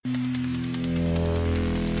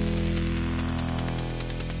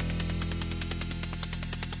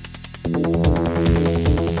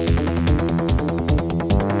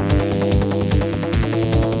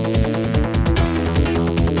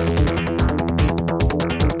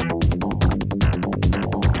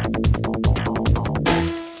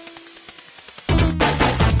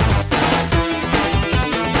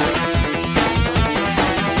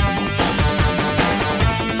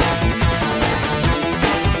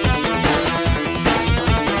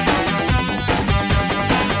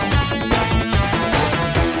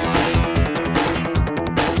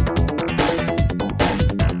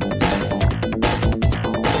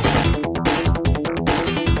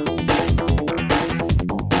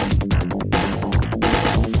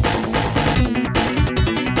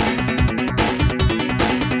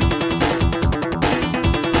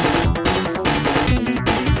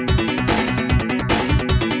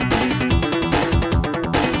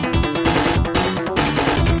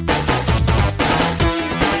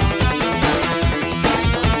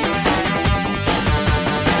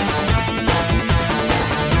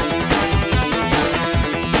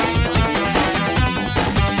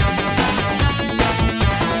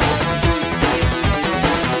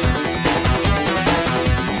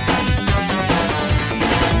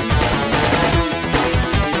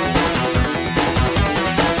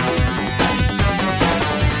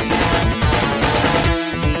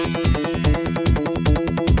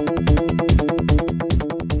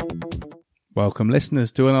Welcome,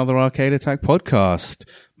 listeners, to another Arcade Attack podcast.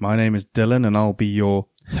 My name is Dylan, and I'll be your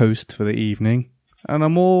host for the evening. And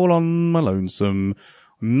I'm all on my lonesome.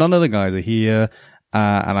 None of the guys are here,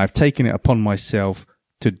 and I've taken it upon myself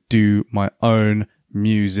to do my own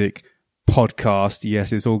music podcast.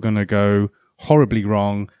 Yes, it's all going to go horribly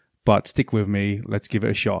wrong, but stick with me. Let's give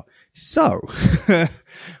it a shot. So,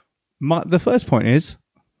 the first point is,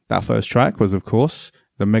 that first track was, of course,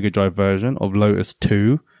 the Mega Drive version of Lotus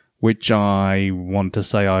 2, which I want to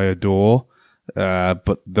say I adore,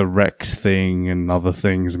 but the Rex thing and other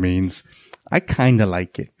things means I kind of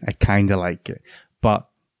like it. But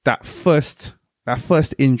that first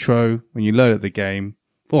intro when you load up the game,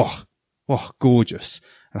 gorgeous.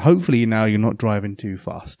 And hopefully now you're not driving too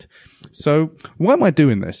fast. So why am I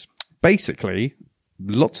doing this? Basically,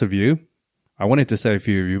 lots of you, I wanted to say a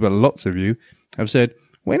few of you, but lots of you have said,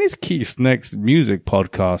 when is Keith's next music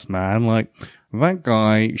podcast, man? Like, that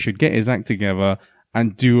guy should get his act together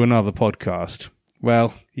and do another podcast.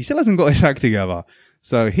 Well, he still hasn't got his act together.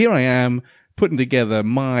 So here I am putting together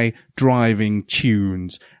my driving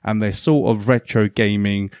tunes, and they're sort of retro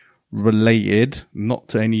gaming related, not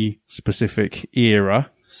to any specific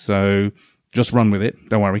era. So just run with it.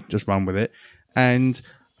 Don't worry, just run with it. And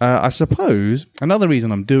I suppose another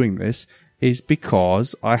reason I'm doing this is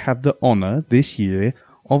because I have the honor this year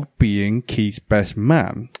of being Keith's best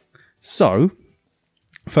man. So,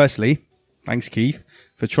 firstly, thanks, Keith,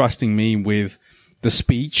 for trusting me with the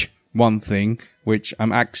speech, one thing, which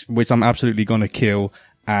I'm absolutely going to kill,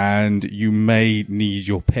 and you may need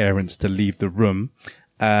your parents to leave the room,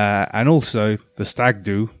 and also the stag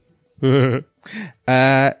do. So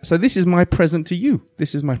this is my present to you.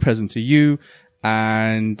 This is my present to you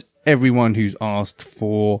and everyone who's asked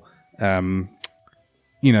for,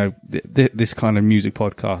 this kind of music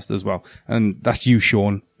podcast as well. And that's you,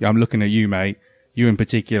 Sean. Yeah, I'm looking at you, mate. You in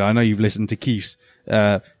particular. I know you've listened to Keith's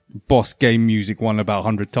Boss Game Music one about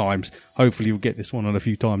 100 times. Hopefully you'll get this one on a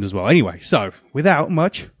few times as well. Anyway, so without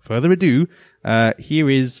much further ado, here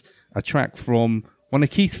is a track from one of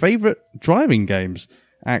Keith's favorite driving games,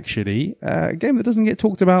 actually. A game that doesn't get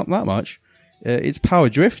talked about that much. It's Power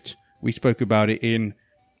Drift. We spoke about it in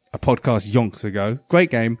a podcast yonks ago. Great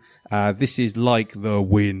game. This is Like the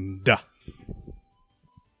Wind.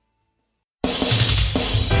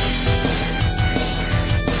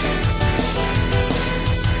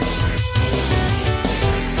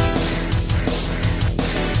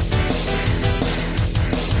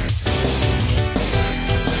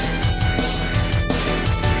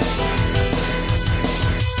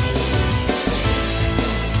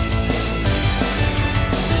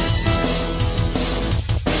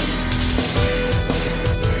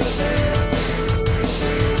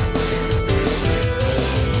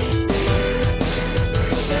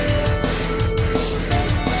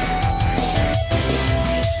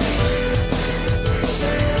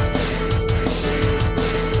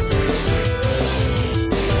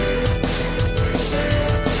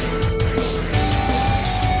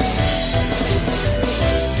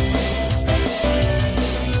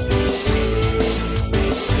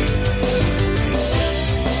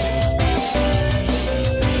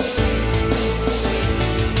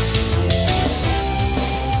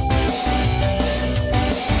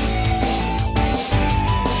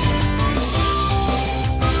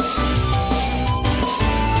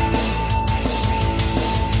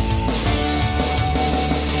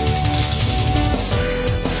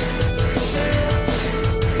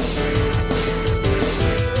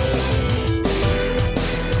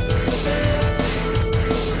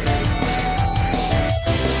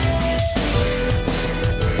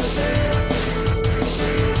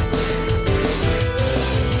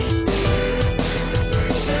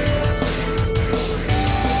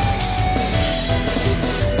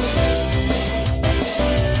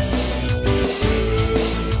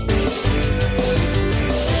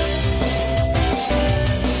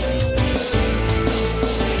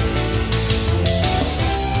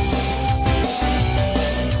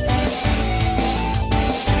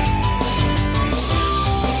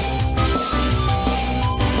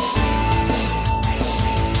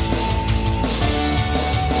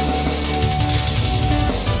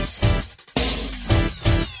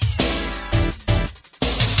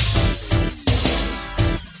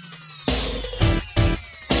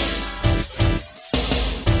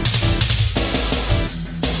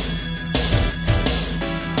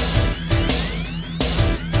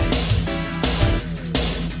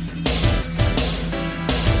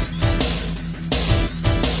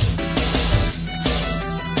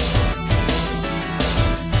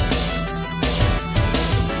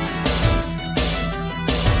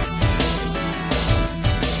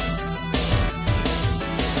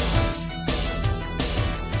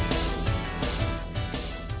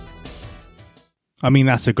 I mean,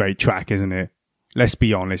 that's a great track, isn't it? Let's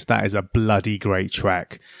be honest, that is a bloody great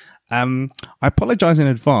track. I apologize in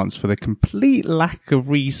advance for the complete lack of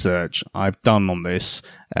research I've done on this.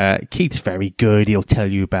 Keith's very good. He'll tell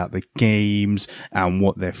you about the games and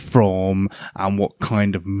what they're from and what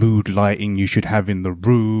kind of mood lighting you should have in the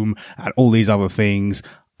room and all these other things.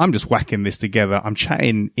 I'm just whacking this together. I'm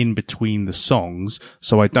chatting in between the songs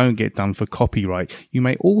so I don't get done for copyright. You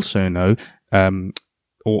may also know,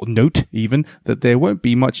 or note even, that there won't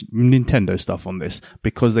be much Nintendo stuff on this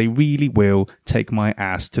because they really will take my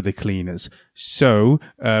ass to the cleaners. So,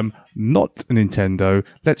 not Nintendo.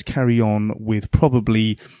 Let's carry on with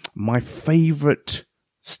probably my favorite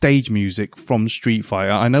stage music from Street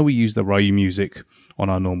Fighter. I know we use the Ryu music on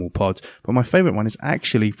our normal pods, but my favorite one is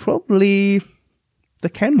actually probably the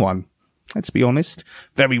Ken one. Let's be honest.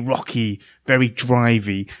 Very rocky, very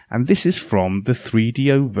drivey. And this is from the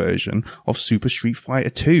 3DO version of Super Street Fighter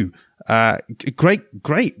 2.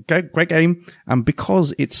 Great game. And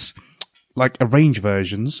because it's like arranged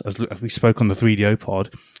versions, as we spoke on the 3DO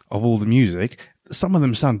pod, of all the music, some of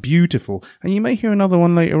them sound beautiful. And you may hear another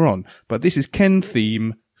one later on. But this is Ken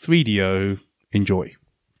theme 3DO. Enjoy.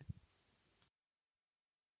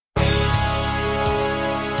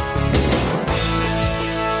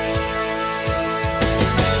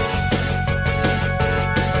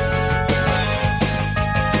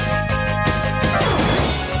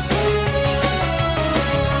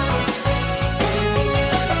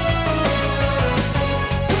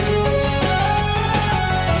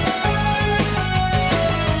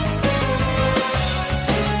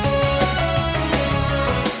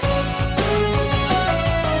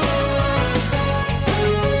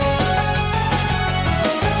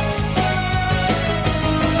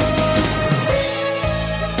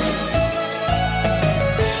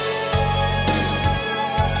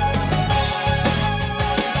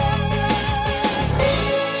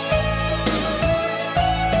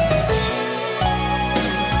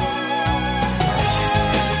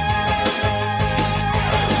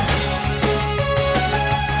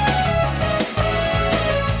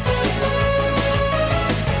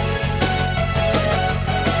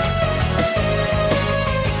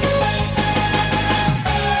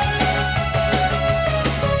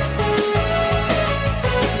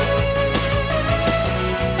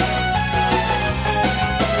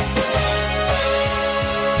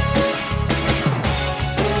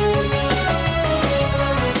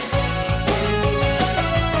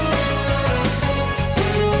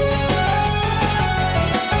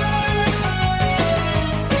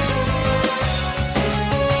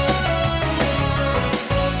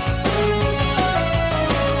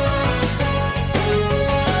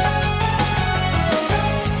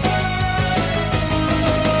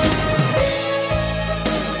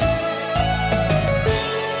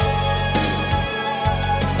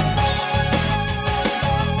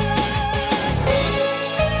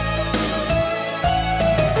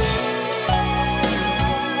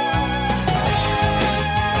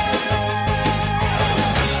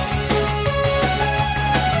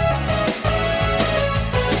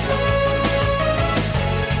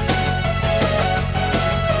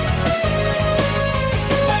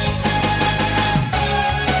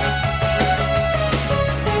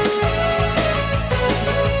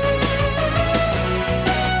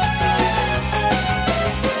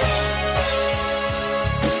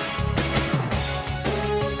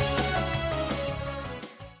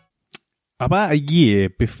 About a year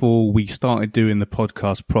before we started doing the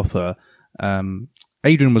podcast proper,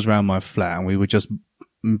 Adrian was around my flat and we were just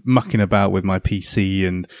mucking about with my PC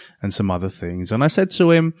and some other things. And I said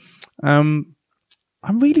to him,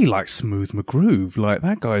 I really like Smooth McGroove. Like,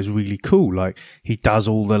 that guy is really cool. Like, he does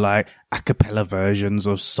all the, like, a cappella versions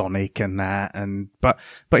of Sonic and that.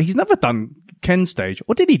 But he's never done Ken Stage.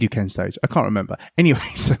 Or did he do Ken Stage? I can't remember. Anyway,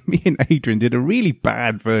 so me and Adrian did a really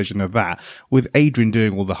bad version of that with Adrian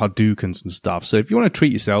doing all the Hadoukens and stuff. So if you want to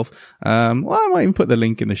treat yourself, I might even put the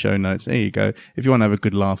link in the show notes. There you go. If you want to have a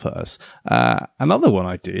good laugh at us. Another one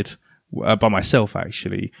I did, by myself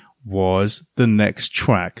actually, was the next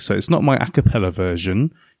track. So it's not my a cappella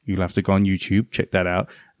version. You'll have to go on YouTube, check that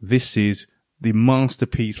out. This is the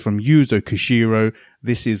masterpiece from Yuzo Koshiro.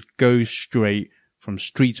 This is Go Straight from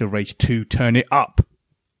Streets of Rage 2. Turn it up.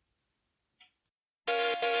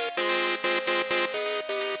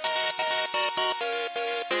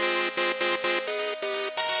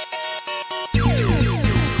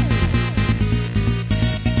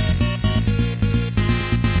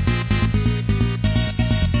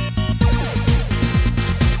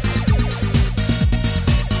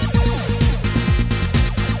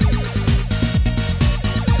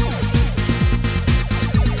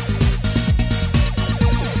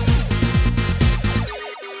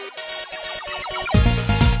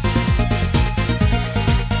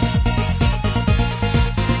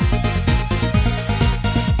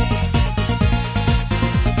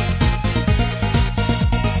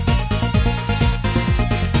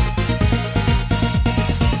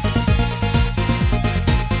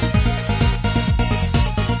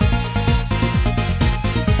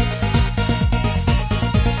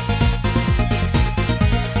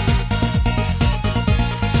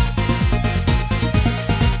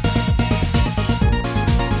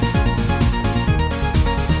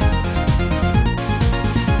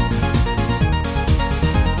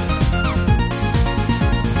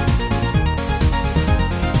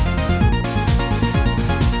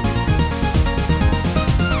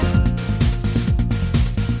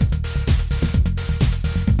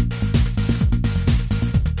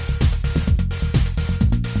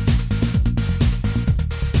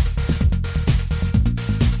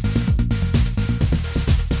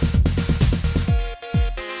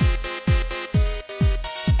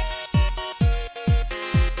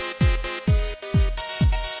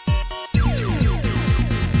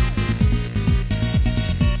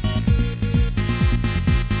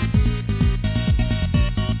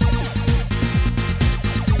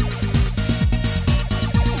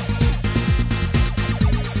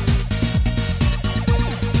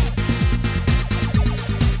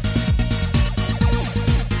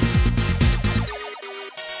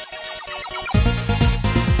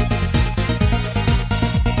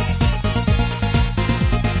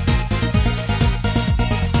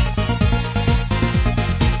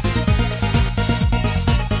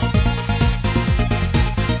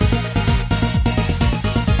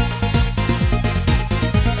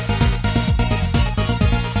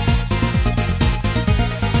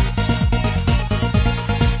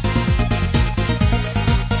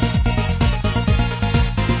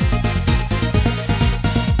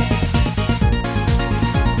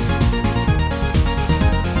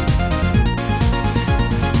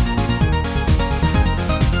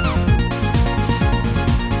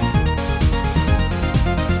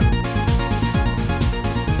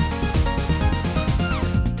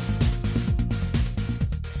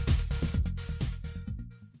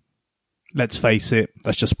 let's face it,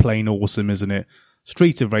 that's just plain awesome, isn't it?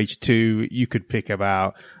 Streets of Rage 2, you could pick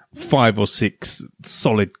about 5 or 6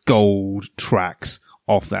 solid gold tracks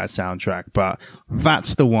off that soundtrack, but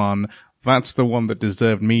that's the one that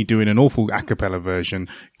deserved me doing an awful a cappella version.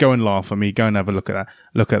 Go and laugh at me. Go and have a look at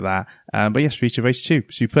that. But yes, Streets of Rage 2,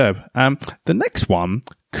 superb. The next one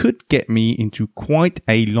could get me into quite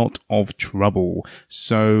a lot of trouble.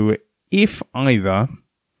 So if either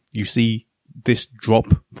you see this drop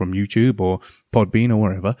from YouTube or Podbean or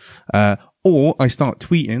wherever, or I start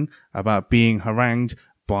tweeting about being harangued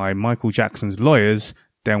by Michael Jackson's lawyers,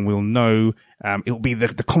 then we'll know it'll be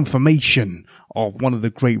the confirmation of one of the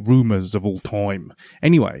great rumors of all time.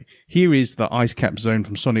 Anyway, here is the Ice Cap Zone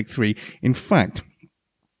from Sonic 3. In fact,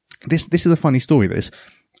 this is a funny story, this.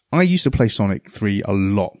 I used to play Sonic 3 a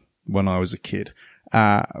lot when I was a kid.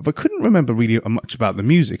 But couldn't remember really much about the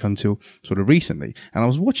music until sort of recently. And I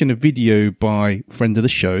was watching a video by friend of the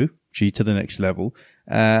show, G to the Next Level,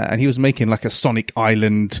 and he was making like a Sonic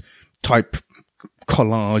Island type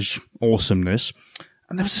collage awesomeness.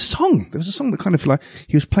 And there was a song that kind of like,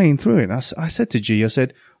 he was playing through it. And I said to G, I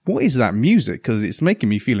said, what is that music? Cause it's making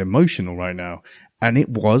me feel emotional right now. And it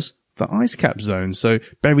was the Ice Cap Zone. So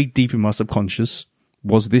buried deep in my subconscious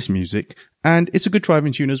was this music. And it's a good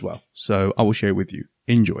driving tune as well. So I will share it with you.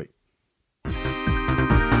 Enjoy.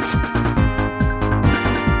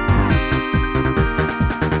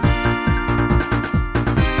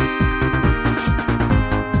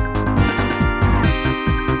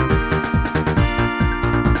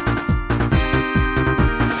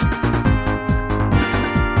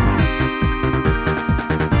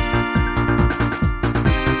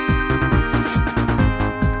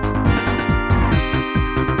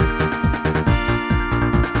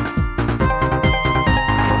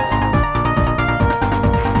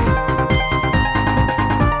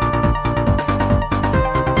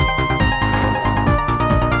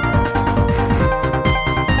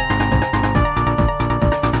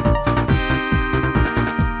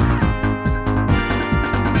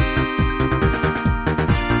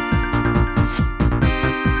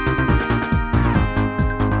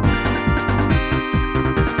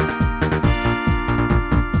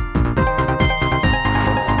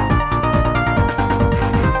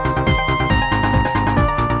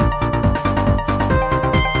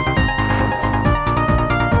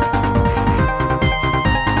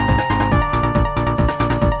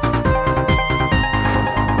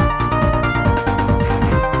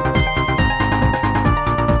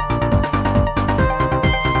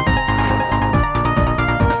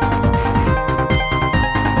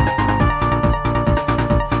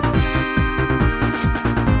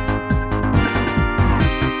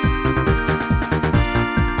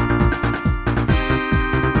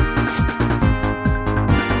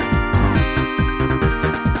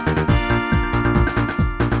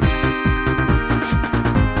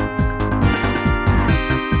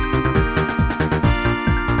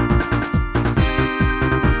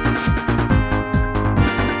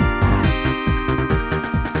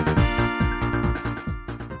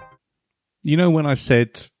 You know when I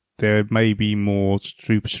said there may be more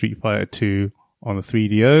Super Street Fighter 2 on the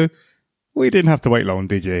 3DO? We didn't have to wait long,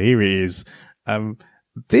 did you? Here it is.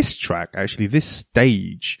 This track, actually, this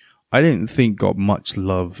stage, I didn't think got much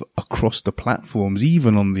love across the platforms,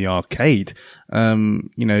 even on the arcade. You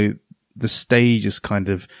know, the stage is kind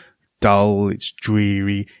of dull, it's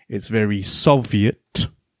dreary, it's very Soviet. Do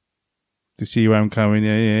you see where I'm coming?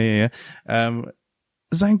 Yeah.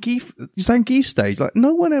 Zangief stage, like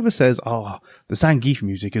no one ever says, oh, the Zangief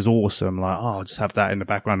music is awesome. Like, oh, I'll just have that in the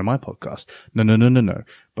background of my podcast. No.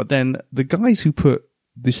 But then the guys who put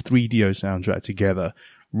this 3DO soundtrack together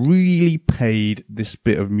really paid this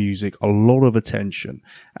bit of music a lot of attention.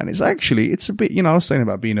 And it's a bit, you know, I was saying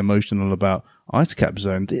about being emotional about Ice Cap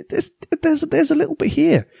Zone. There's a little bit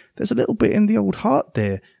here. There's a little bit in the old heart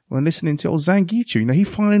there when listening to old Zangief tune. You know, he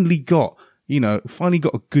finally got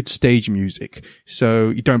a good stage music. So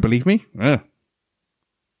you don't believe me?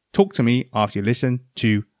 Talk to me after you listen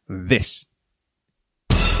to this.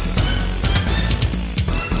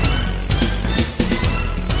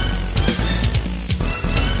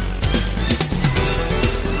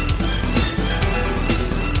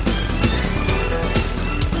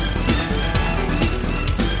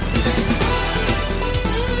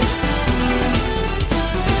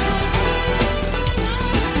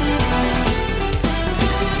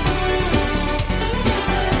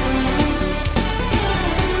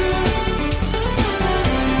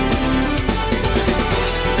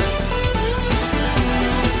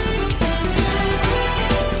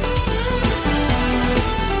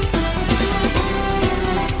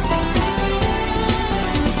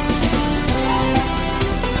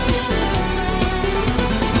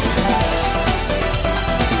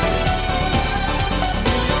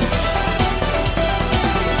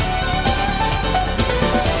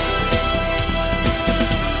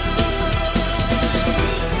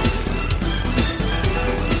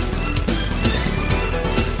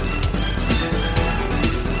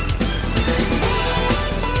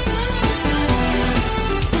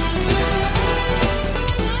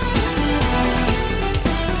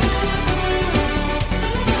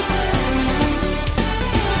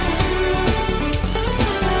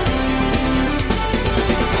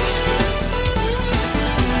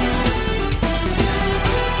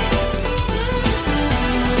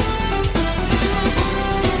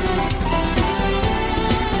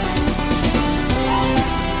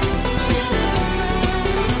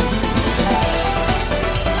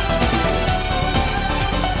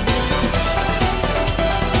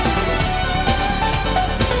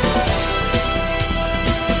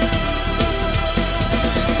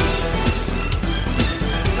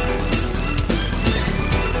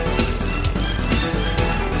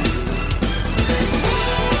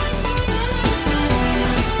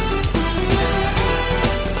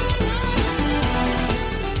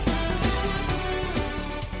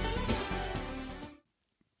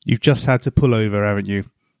 you've just had to pull over, haven't you?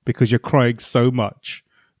 Because you're crying so much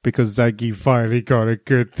because Zangief finally got a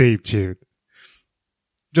good theme tune.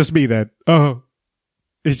 Just me then. Oh,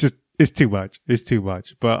 it's too much. It's too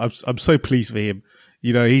much. But I'm so pleased for him.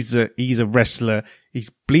 You know, he's a wrestler. He's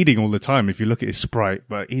bleeding all the time if you look at his sprite,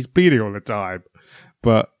 but he's bleeding all the time.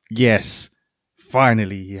 But yes,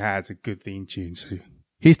 finally he has a good theme tune. So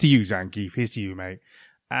here's to you, Zangief. Here's to you, mate.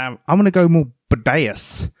 I'm going to go more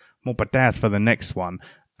badass for the next one.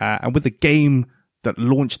 And with a game that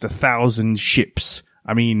launched 1,000 ships.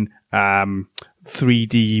 I mean, 3D,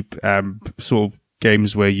 sort of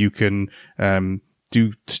games where you can,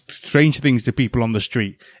 do strange things to people on the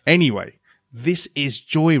street. Anyway, this is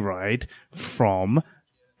Joyride from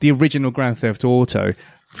the original Grand Theft Auto.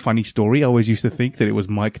 Funny story. I always used to think that it was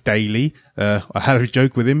Mike Daly. I had a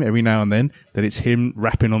joke with him every now and then that it's him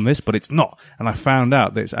rapping on this, but it's not. And I found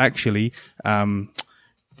out that it's actually,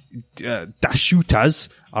 Dashutas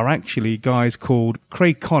are actually guys called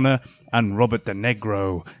Craig Connor and Robert De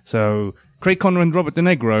Negro. So Craig Connor and Robert De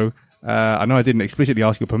Negro, I know I didn't explicitly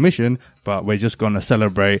ask your permission, but we're just going to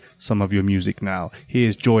celebrate some of your music now.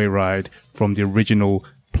 Here's Joyride from the original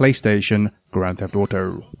PlayStation Grand Theft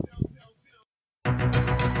Auto. Good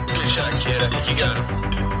shot, kid. I think you got him.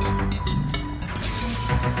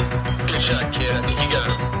 Good shot, kid. I think you got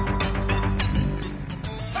him.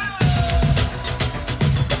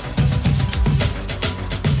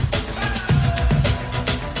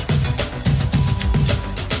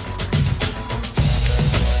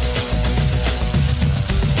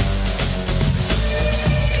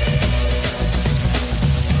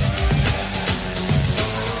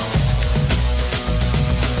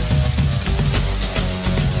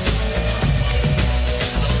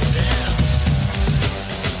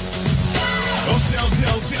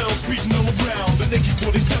 Speeding all around, the Nicky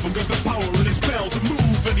 47 got the power in his belt to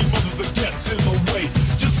move any mother that gets in my way.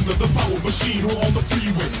 Just another power machine on the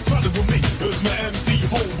freeway. Riding with me is my MC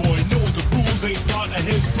homeboy. Knowing the rules ain't part of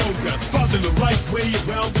his program. Finding the right way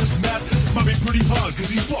around this map might be pretty hard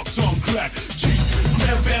cause he's fucked on crack. Cheap,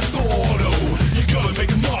 Grand Theft Auto. You gotta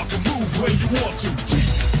make a mark and move where you want to.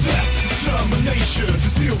 Deep, that determination to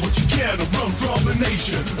steal what you can and run from the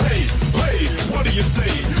nation. Hey, what do you say?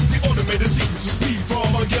 The automated secret to speed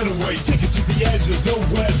from a getaway. Take it to the edge, there's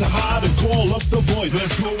nowhere to hide. And call up the boy,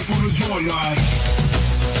 let's go for the joyride.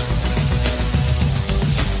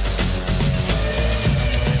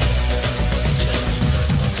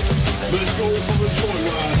 Let's go for the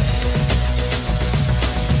joyride.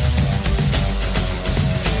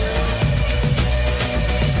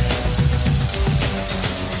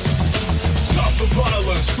 Stop the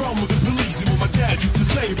violence from the police and what my dad used to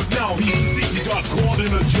say, but now he's deceased. He got caught in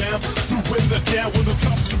a jam, threw in the can when the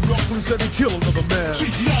cops threw up and said he killed another man.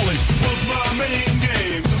 Cheap knowledge was my main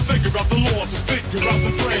game, to figure out the law, to figure out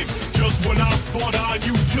the frame. Just when I thought I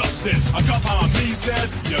knew justice, I got on me said,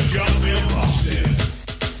 you just been busted.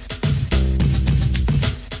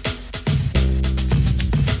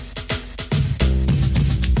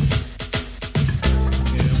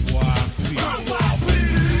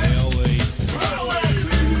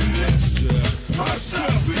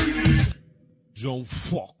 Don't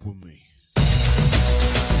fuck with me.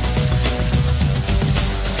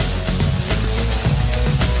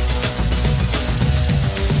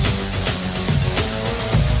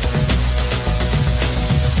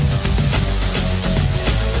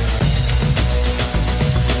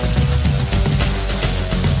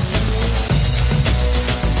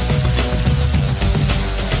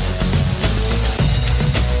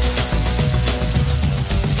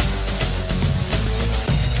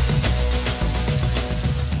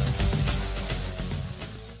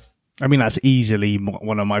 I mean, that's easily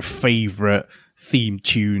one of my favorite theme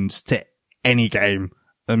tunes to any game.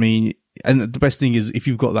 I mean, and the best thing is if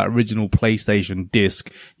you've got that original PlayStation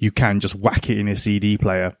disc, you can just whack it in a CD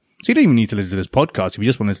player. So you don't even need to listen to this podcast. If you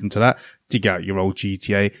just want to listen to that, dig out your old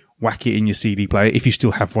GTA, whack it in your CD player if you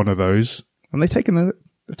still have one of those. And they've taken them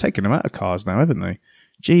out of cars now, haven't they?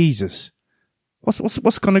 Jesus.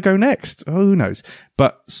 What's going to go next? Oh, who knows?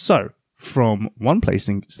 But so, from one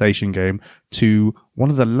PlayStation game to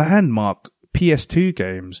one of the landmark PS2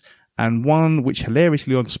 games, and one which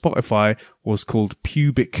hilariously on Spotify was called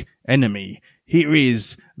Pubic Enemy. Here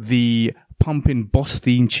is the pumping boss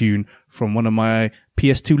theme tune from one of my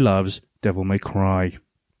PS2 loves, Devil May Cry.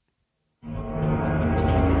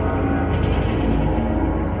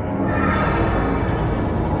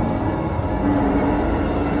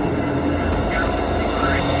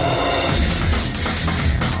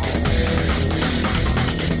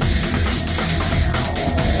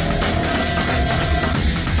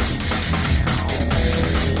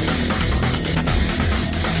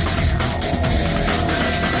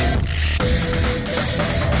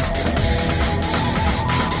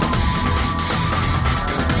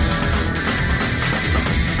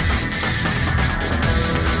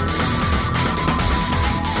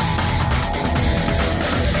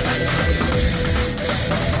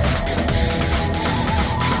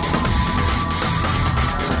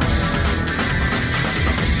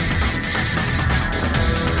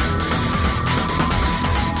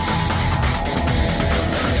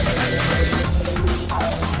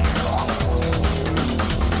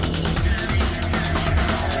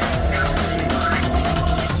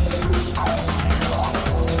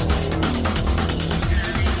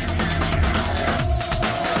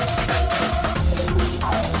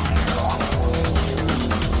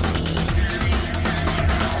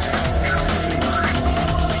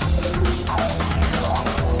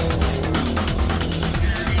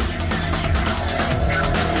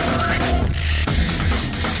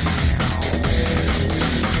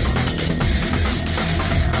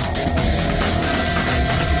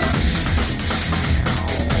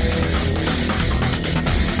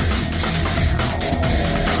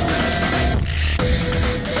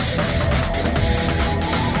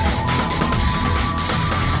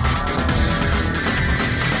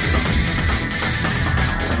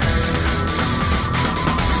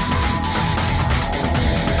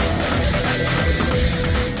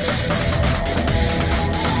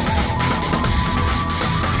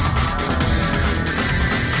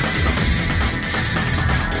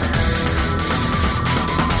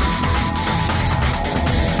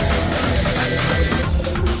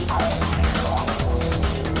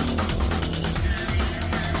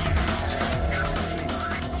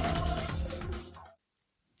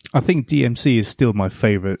 I think DMC is still my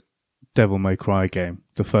favourite Devil May Cry game,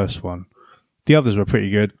 the first one. The others were pretty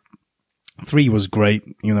good. 3 was great,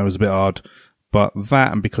 even though it was a bit hard. But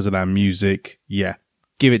that, and because of that music, yeah,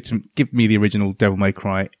 give me the original Devil May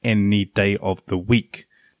Cry any day of the week.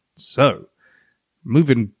 So,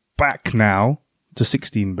 moving back now to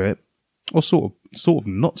 16-bit, or sort of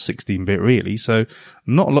not 16-bit really. So,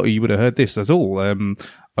 not a lot of you would have heard this at all.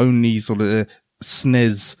 Only sort of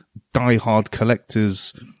SNES diehard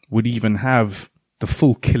collectors would even have the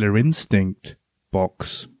full Killer Instinct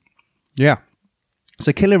box. Yeah.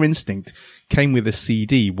 So Killer Instinct came with a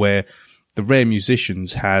CD where the Rare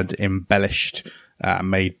musicians had embellished,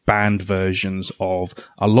 made band versions of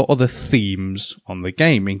a lot of the themes on the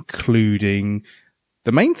game, including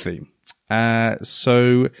the main theme.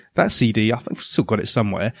 So that CD, I think I've still got it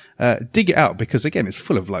somewhere. Dig it out, because again, it's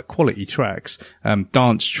full of like quality tracks,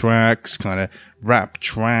 dance tracks, kind of rap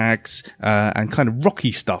tracks, and kind of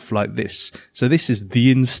rocky stuff like this. So this is The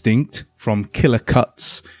Instinct from Killer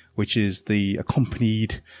Cuts, which is the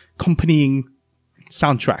accompanying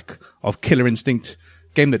soundtrack of Killer Instinct,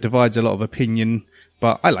 game that divides a lot of opinion,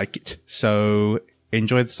 but I like it. So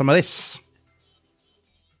enjoy some of this.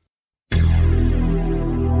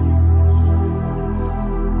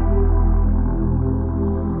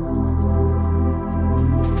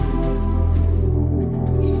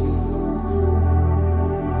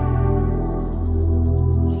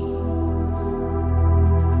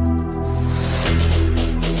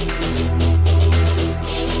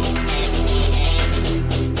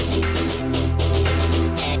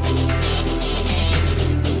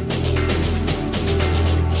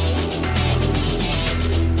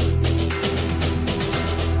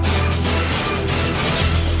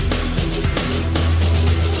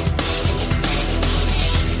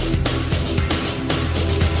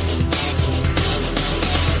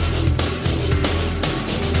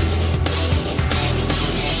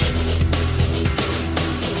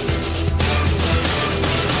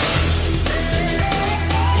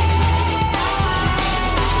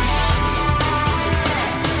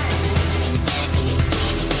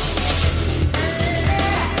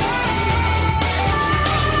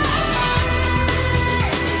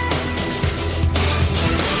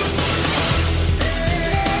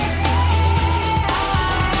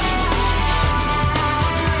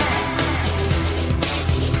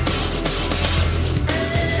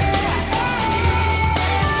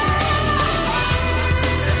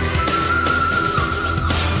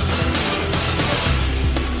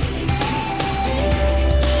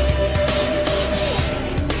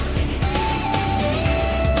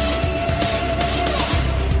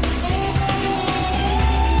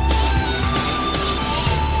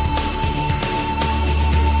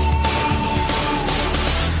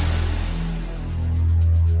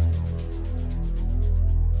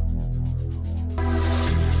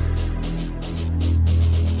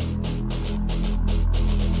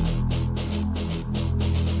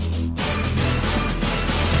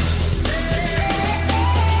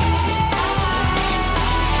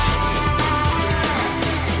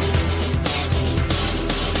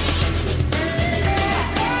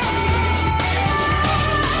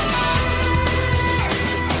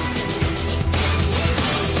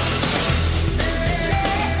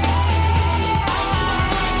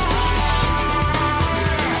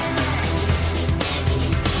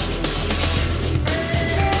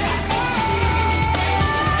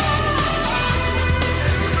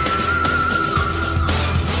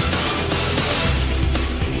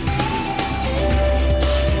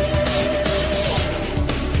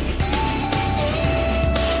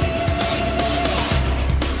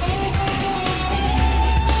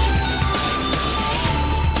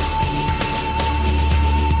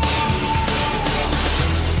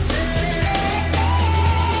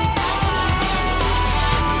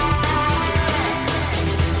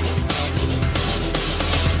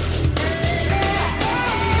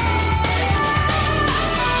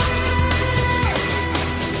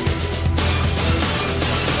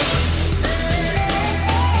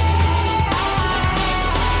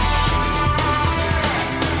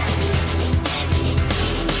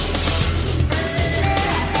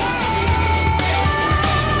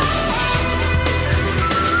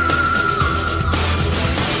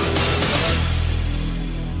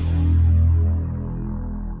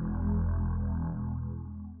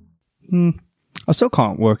 I still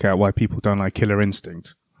can't work out why people don't like Killer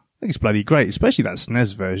Instinct. I think it's bloody great, especially that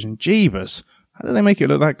SNES version. Jeebus. How did they make it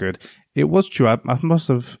look that good? It was true. I must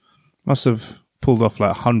have pulled off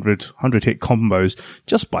like 100 hit combos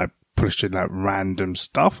just by pushing that random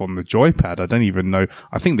stuff on the joypad. I don't even know.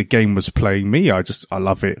 I think the game was playing me. I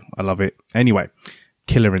love it. Anyway,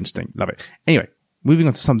 Killer Instinct. Love it. Anyway, moving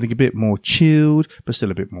on to something a bit more chilled, but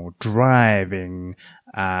still a bit more driving.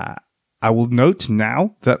 I will note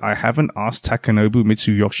now that I haven't asked Takanobu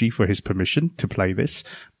Mitsuyoshi for his permission to play this,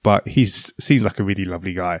 but seems like a really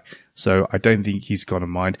lovely guy. So I don't think he's gonna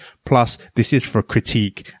mind. Plus, this is for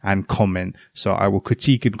critique and comment. So I will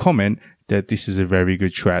critique and comment that this is a very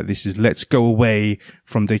good track. This is Let's Go Away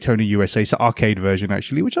from Daytona USA. It's the arcade version,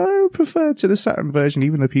 actually, which I prefer to the Saturn version,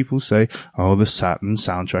 even though people say, oh, the Saturn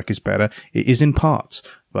soundtrack is better. It is in parts,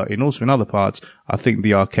 but also in other parts, I think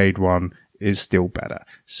the arcade one is still better.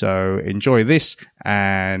 So enjoy this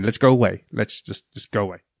and let's go away. Let's just go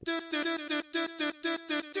away.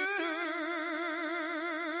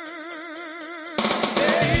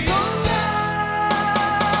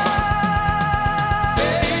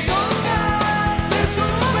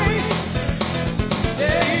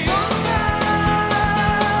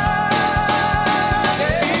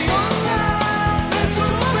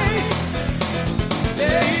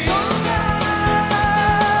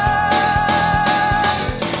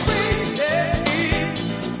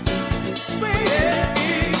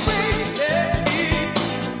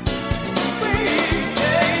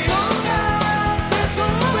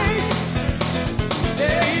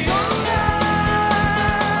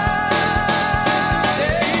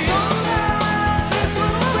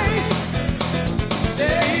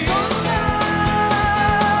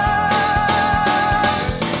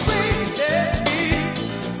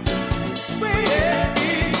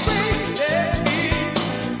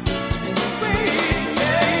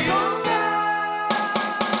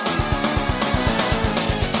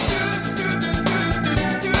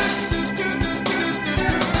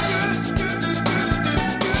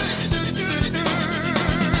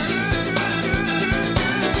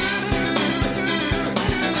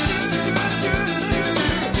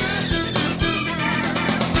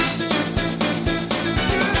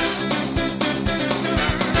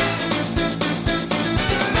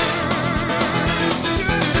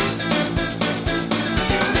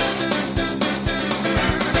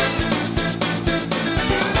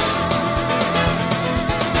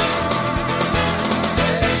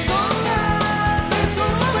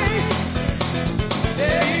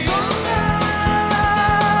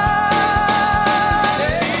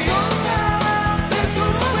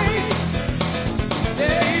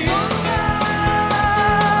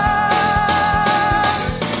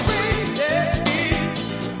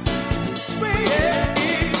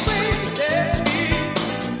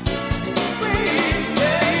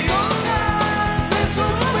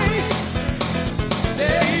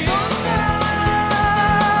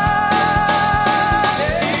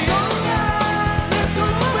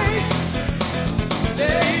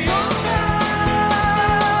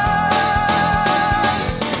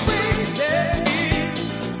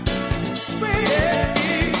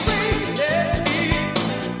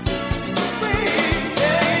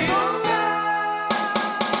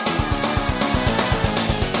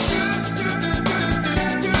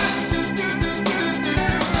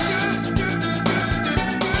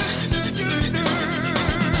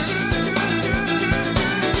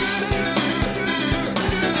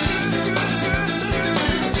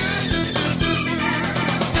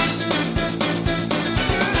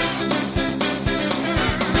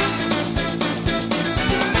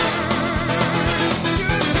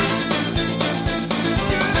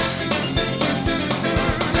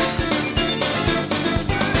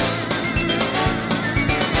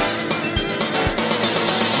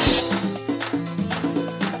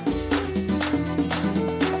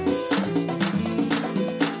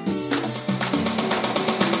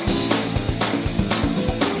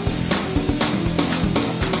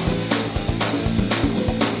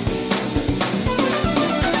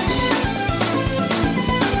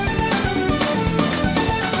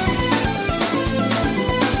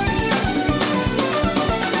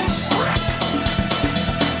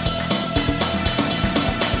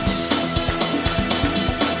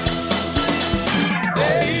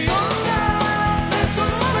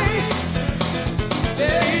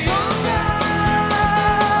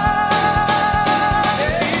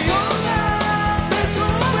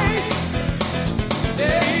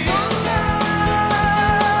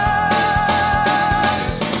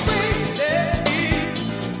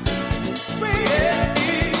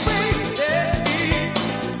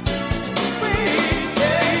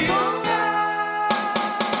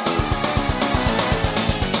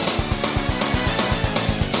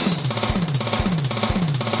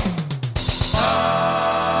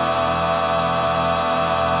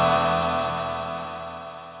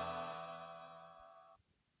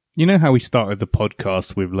 You know how we started the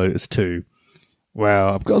podcast with Lotus 2?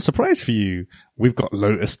 Well, I've got a surprise for you. We've got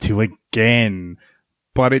Lotus 2 again,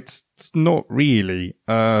 but it's not really.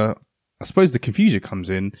 I suppose the confusion comes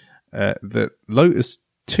in that Lotus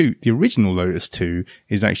 2, the original Lotus 2,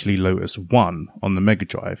 is actually Lotus 1 on the Mega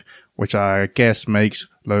Drive, which I guess makes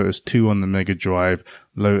Lotus 2 on the Mega Drive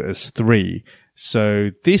Lotus 3.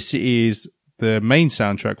 So this is the main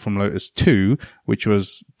soundtrack from Lotus 2, which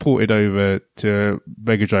was ported over to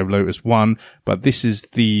Mega Drive Lotus 1, but this is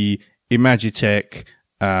the Imagitech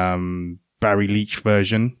Barry Leach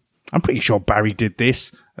version. I'm pretty sure Barry did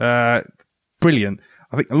this. Brilliant.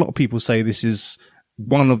 I think a lot of people say this is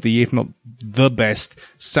one of the, if not the best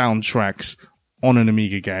soundtracks on an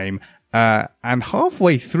Amiga game. And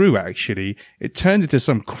halfway through, actually, it turned into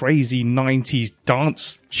some crazy 90s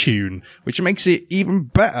dance tune, which makes it even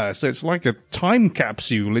better. So it's like a time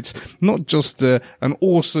capsule. It's not just an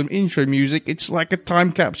awesome intro music. It's like a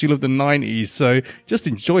time capsule of the 90s. So just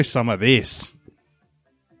enjoy some of this.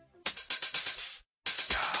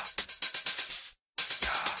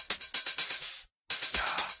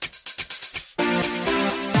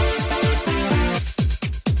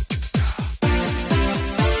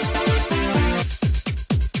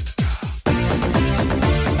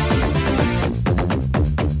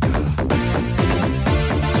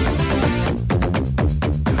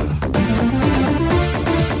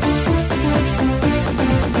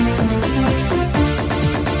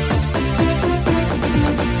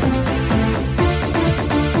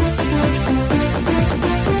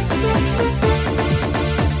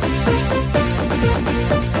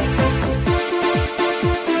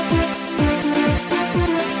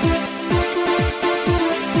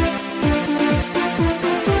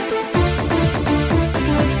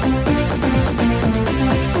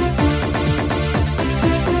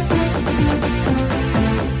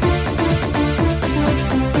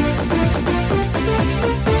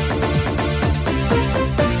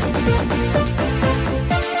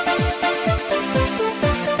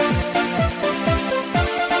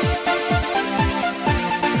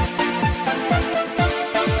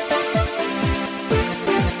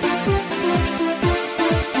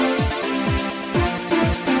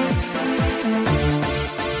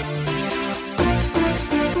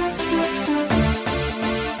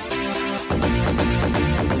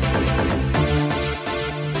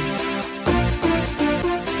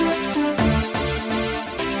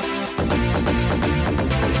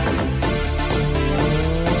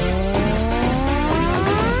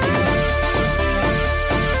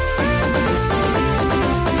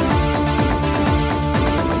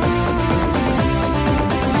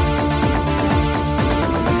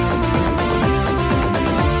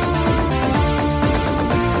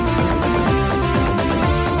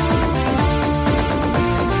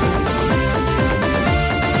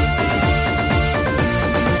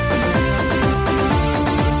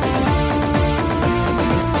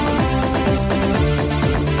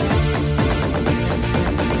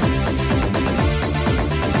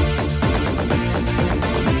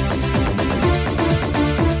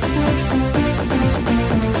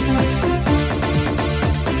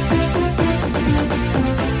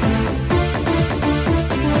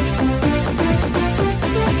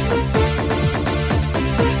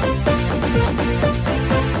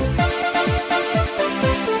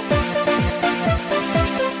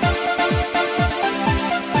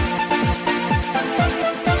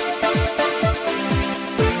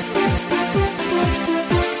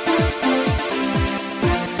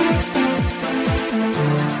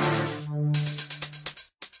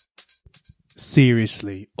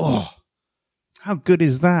 Seriously. Oh, how good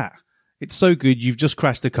is that? It's so good. You've just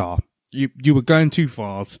crashed a car. You were going too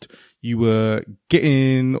fast. You were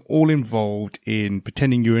getting all involved in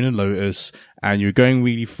pretending you're in a Lotus, and you were going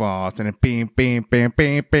really fast, and then bam, bam, bam,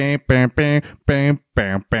 bam, bam, bam, bam, bam,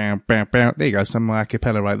 bam, bam, bam, bam. There you go. Some a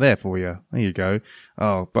cappella right there for you. There you go.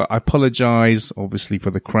 Oh, but I apologize, obviously,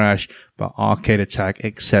 for the crash, but Arcade Attack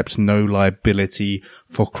accepts no liability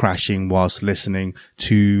for crashing whilst listening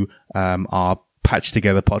to our patched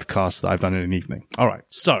together podcast that I've done in an evening. All right.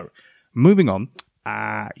 So moving on.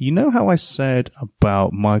 You know how I said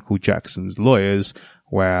about Michael Jackson's lawyers?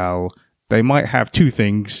 Well, they might have two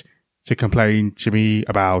things to complain to me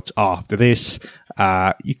about after this.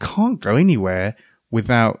 You can't go anywhere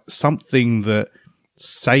without something that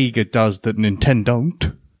Sega does that Nintendo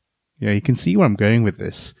don't. Yeah, you can see where I'm going with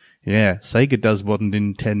this. Yeah, Sega does what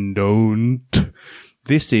Nintendo don't.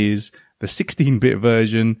 This is the 16-bit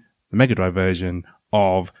version, the Mega Drive version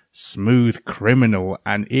of Smooth Criminal,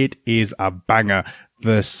 and it is a banger.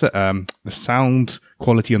 The sound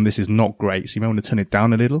quality on this is not great, so you may want to turn it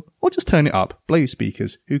down a little, or just turn it up. Blow your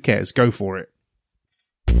speakers. Who cares? Go for it.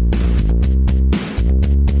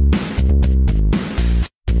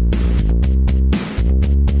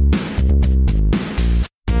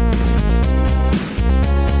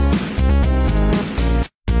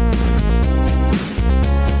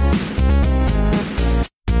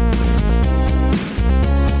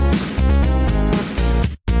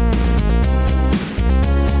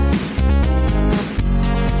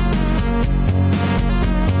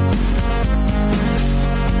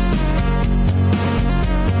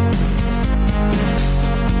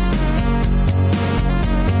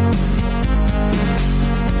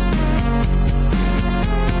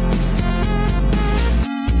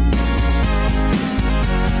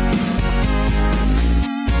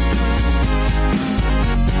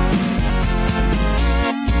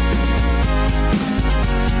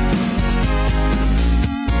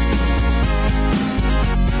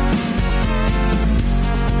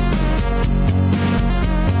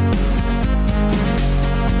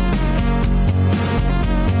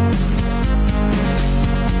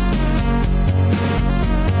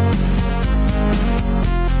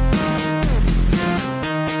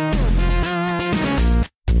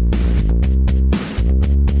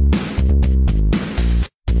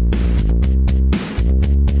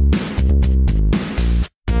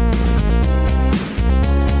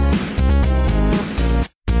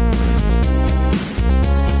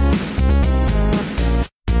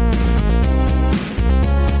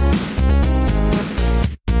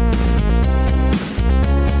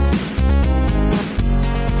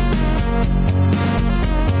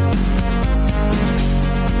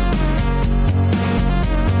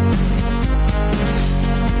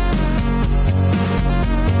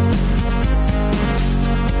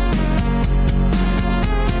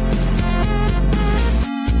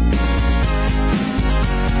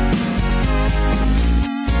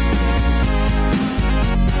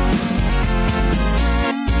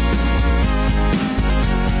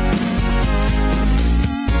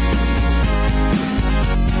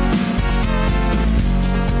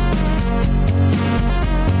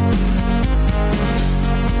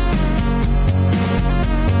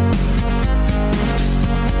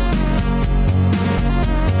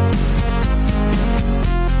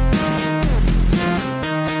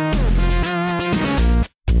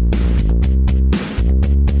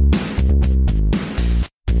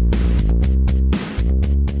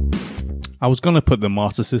 I was going to put the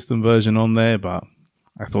Master System version on there, but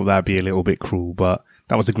I thought that'd be a little bit cruel, but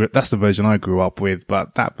that's the version I grew up with,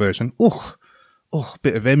 but that version,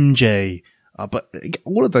 bit of MJ. But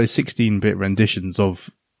all of those 16-bit renditions of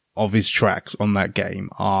his tracks on that game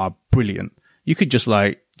are brilliant. You could just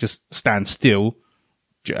stand still,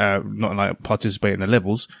 not like participate in the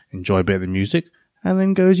levels, enjoy a bit of the music, and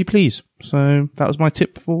then go as you please. So that was my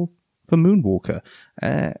tip for Moonwalker.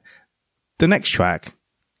 The next track,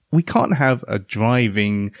 we can't have a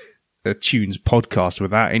driving tunes podcast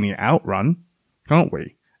without any Outrun, can't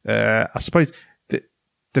we? I suppose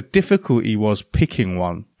the difficulty was picking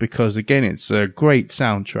one because, again, it's a great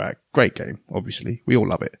soundtrack, great game, obviously. We all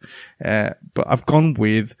love it. But I've gone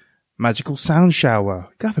with Magical Sound Shower.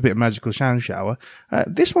 Go have a bit of Magical Sound Shower.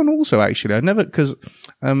 This one also, actually, I never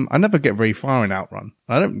get very far in Outrun.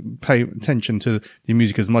 I don't pay attention to the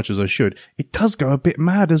music as much as I should. It does go a bit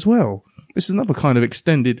mad as well. This is another kind of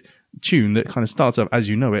extended tune that kind of starts up as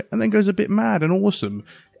you know it and then goes a bit mad and awesome.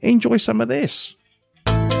 Enjoy some of this.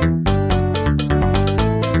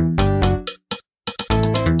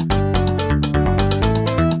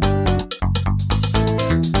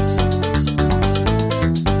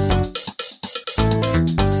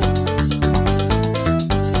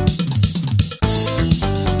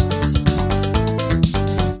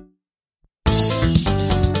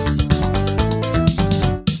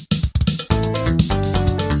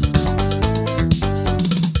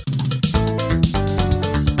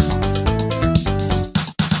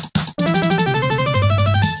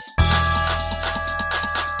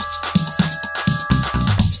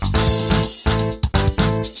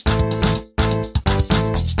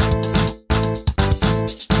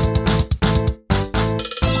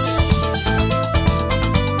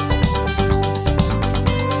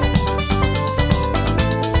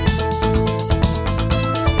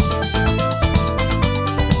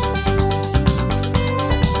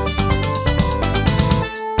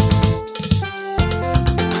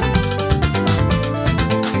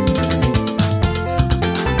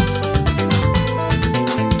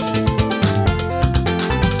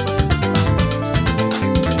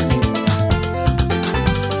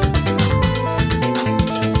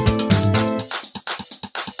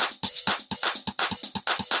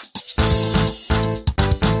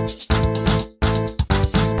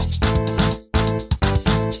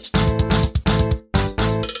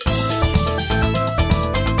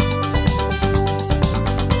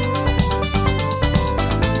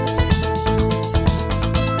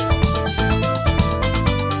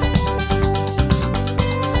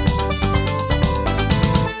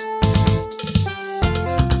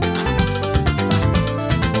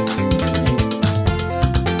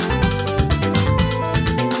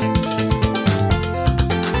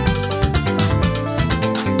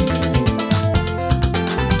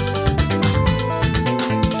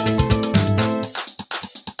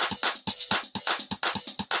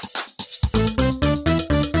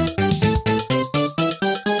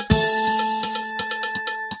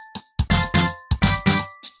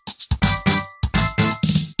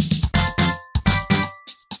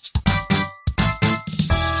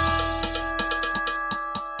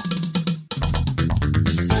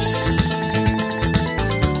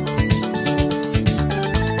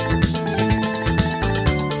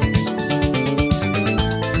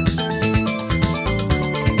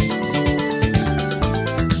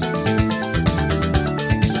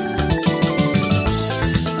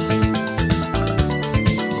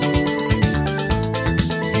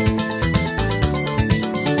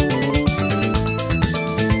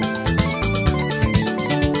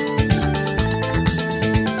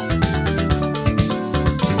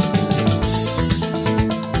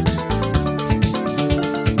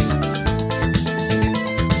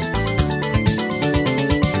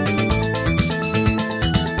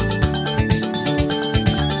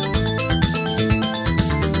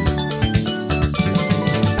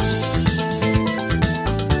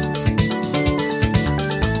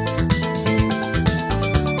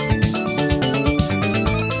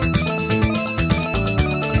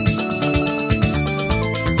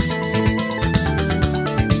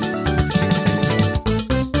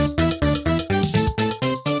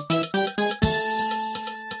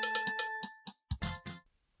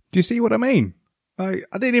 Do you see what I mean? I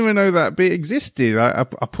didn't even know that bit existed. I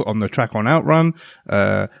put on the track on Outrun.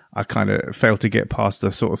 I kind of failed to get past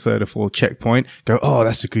the sort of third or fourth checkpoint. Go, oh,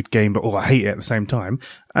 that's a good game, but I hate it at the same time.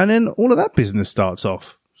 And then all of that business starts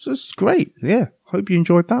off. So it's great. Yeah. Hope you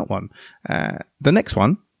enjoyed that one. The next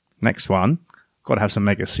one, got to have some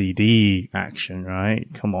Mega CD action, right?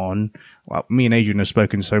 Come on. Well, me and Adrian have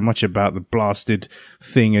spoken so much about the blasted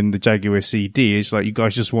thing in the Jaguar CD. It's like, you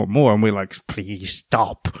guys just want more. And we're like, please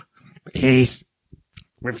stop. Please.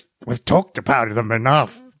 We've talked about them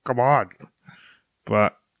enough. Come on.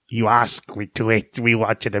 But you ask, we do it. We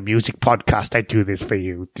watch a music podcast. I do this for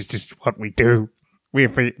you. This is what we do. We're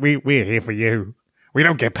here for you. We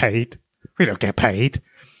don't get paid. We don't get paid.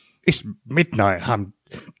 It's midnight. I'm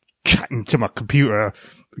chatting to my computer,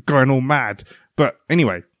 going all mad. But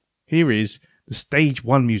anyway, here is the stage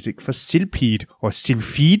 1 music for Sylphide, or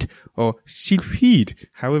Sylphide, or Sylphide,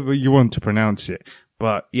 however you want to pronounce it.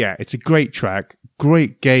 But yeah, it's a great track,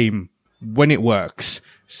 great game when it works.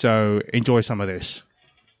 So enjoy some of this.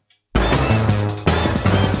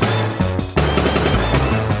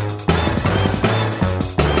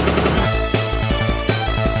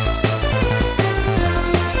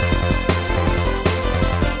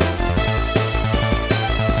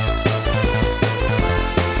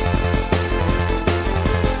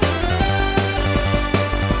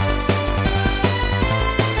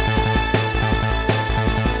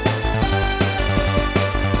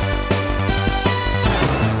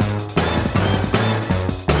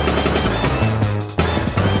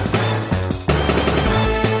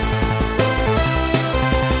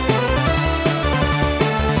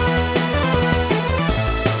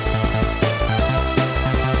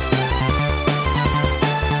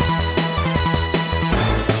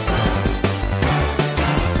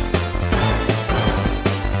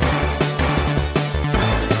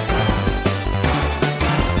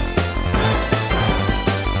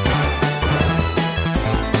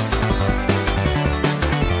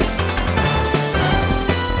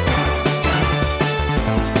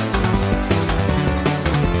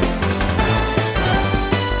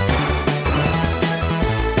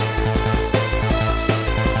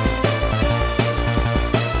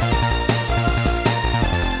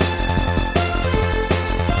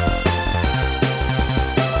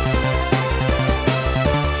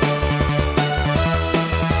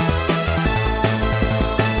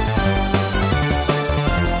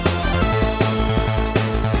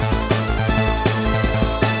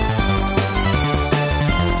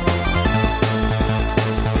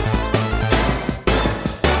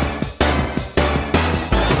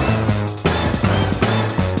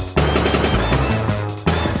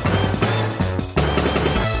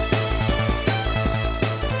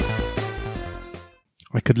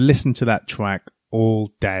 I could listen to that track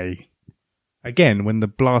all day. Again, when the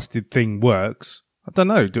blasted thing works, I don't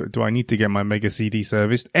know, do I need to get my Mega CD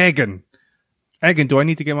serviced? Egan, do I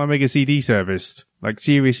need to get my Mega CD serviced? Like,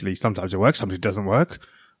 seriously, sometimes it works, sometimes it doesn't work.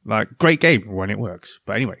 Like, great game when it works.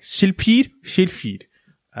 But anyway, Sylphide.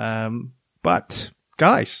 But,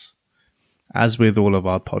 guys, as with all of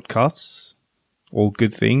our podcasts, all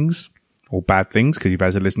good things, or bad things, because you've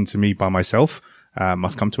had to listen to me by myself,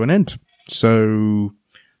 must come to an end. So,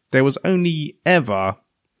 there was only ever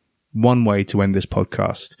one way to end this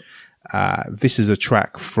podcast. This is a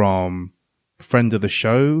track from friend of the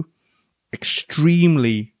show,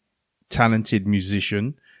 extremely talented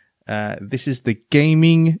musician. This is the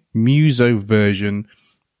gaming muso version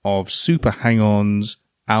of Super Hang-On's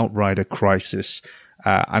Outrider Crisis.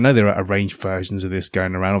 I know there are arranged versions of this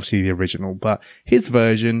going around, obviously the original, but his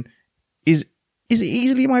version is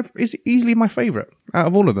easily my favorite out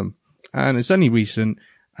of all of them. And it's only recent,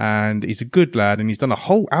 and he's a good lad, and he's done a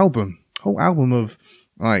whole album of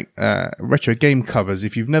like retro game covers.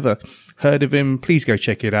 If you've never heard of him, please go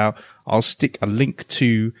check it out. I'll stick a link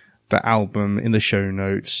to the album in the show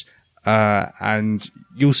notes, and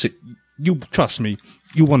you'll trust me,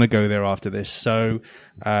 you'll want to go there after this. So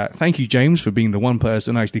thank you, James, for being the one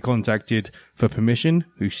person I actually contacted for permission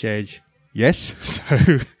who said yes.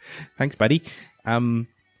 So thanks, buddy.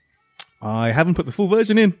 I haven't put the full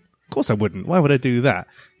version in. Of course I wouldn't. Why would I do that?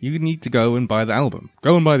 You need to go and buy the album.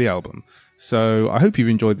 Go and buy the album. So I hope you've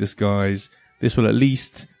enjoyed this, guys. This will at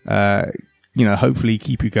least, hopefully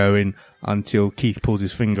keep you going until Keith pulls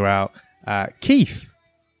his finger out. Keith,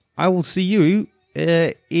 I will see you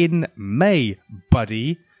in May,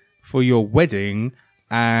 buddy, for your wedding.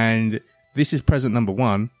 And this is present number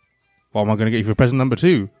 1. What am I going to get you for present number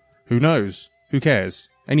 2? Who knows? Who cares?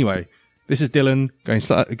 Anyway, this is Dylan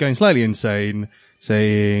going slightly insane,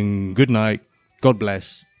 saying good night, God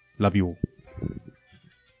bless, love you all.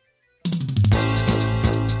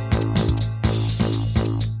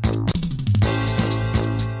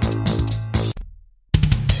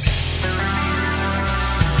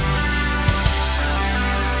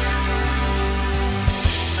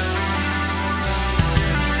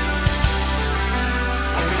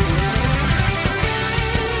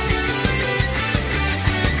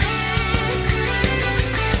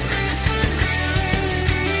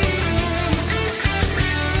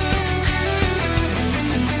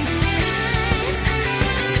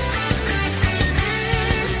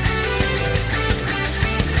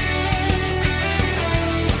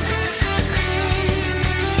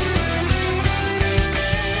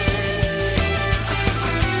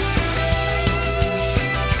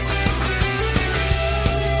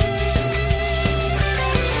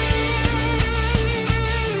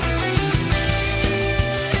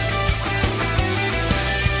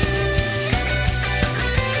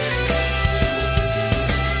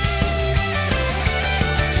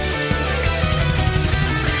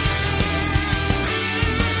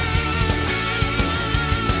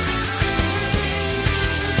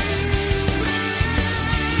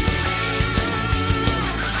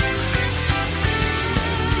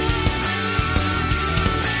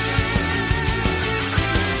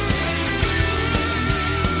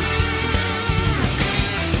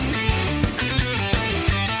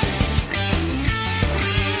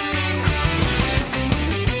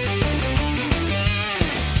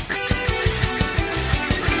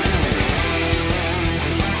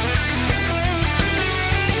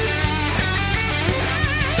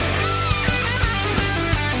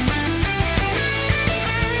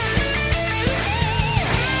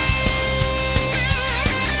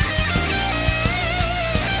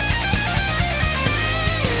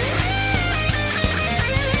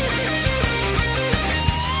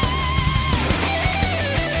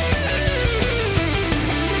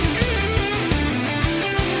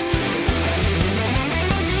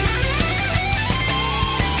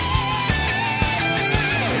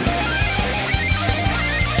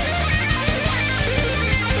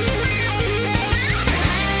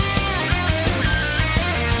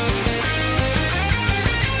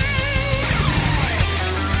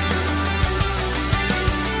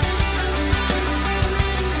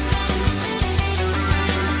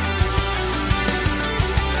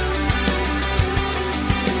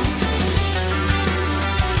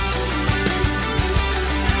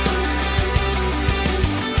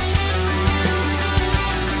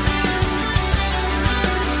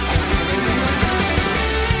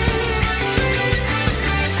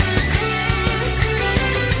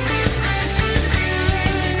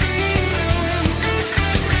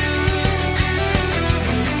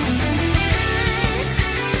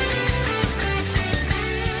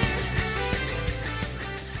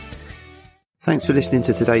 Thanks for listening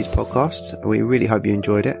to today's podcast. We really hope you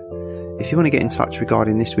enjoyed it. If you want to get in touch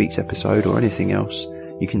regarding this week's episode or anything else,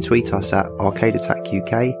 you can tweet us at Arcade Attack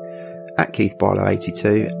UK, at Keith Barlow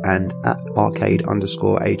 82 and at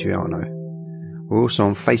arcade_Adriano. We're also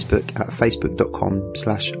on Facebook at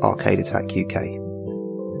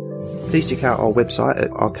facebook.com/arcadeattackuk. Please check out our website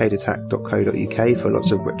at arcadeattack.co.uk for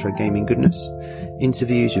lots of retro gaming goodness,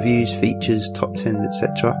 interviews, reviews, features, top 10s,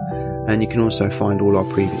 etc. And you can also find all our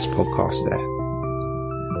previous podcasts there.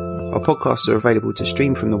 Our podcasts are available to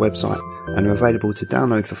stream from the website and are available to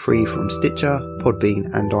download for free from Stitcher, Podbean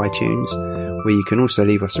and iTunes, where you can also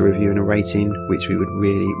leave us a review and a rating, which we would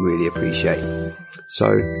really, really appreciate.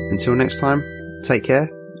 So, until next time, take care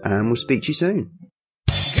and we'll speak to you soon.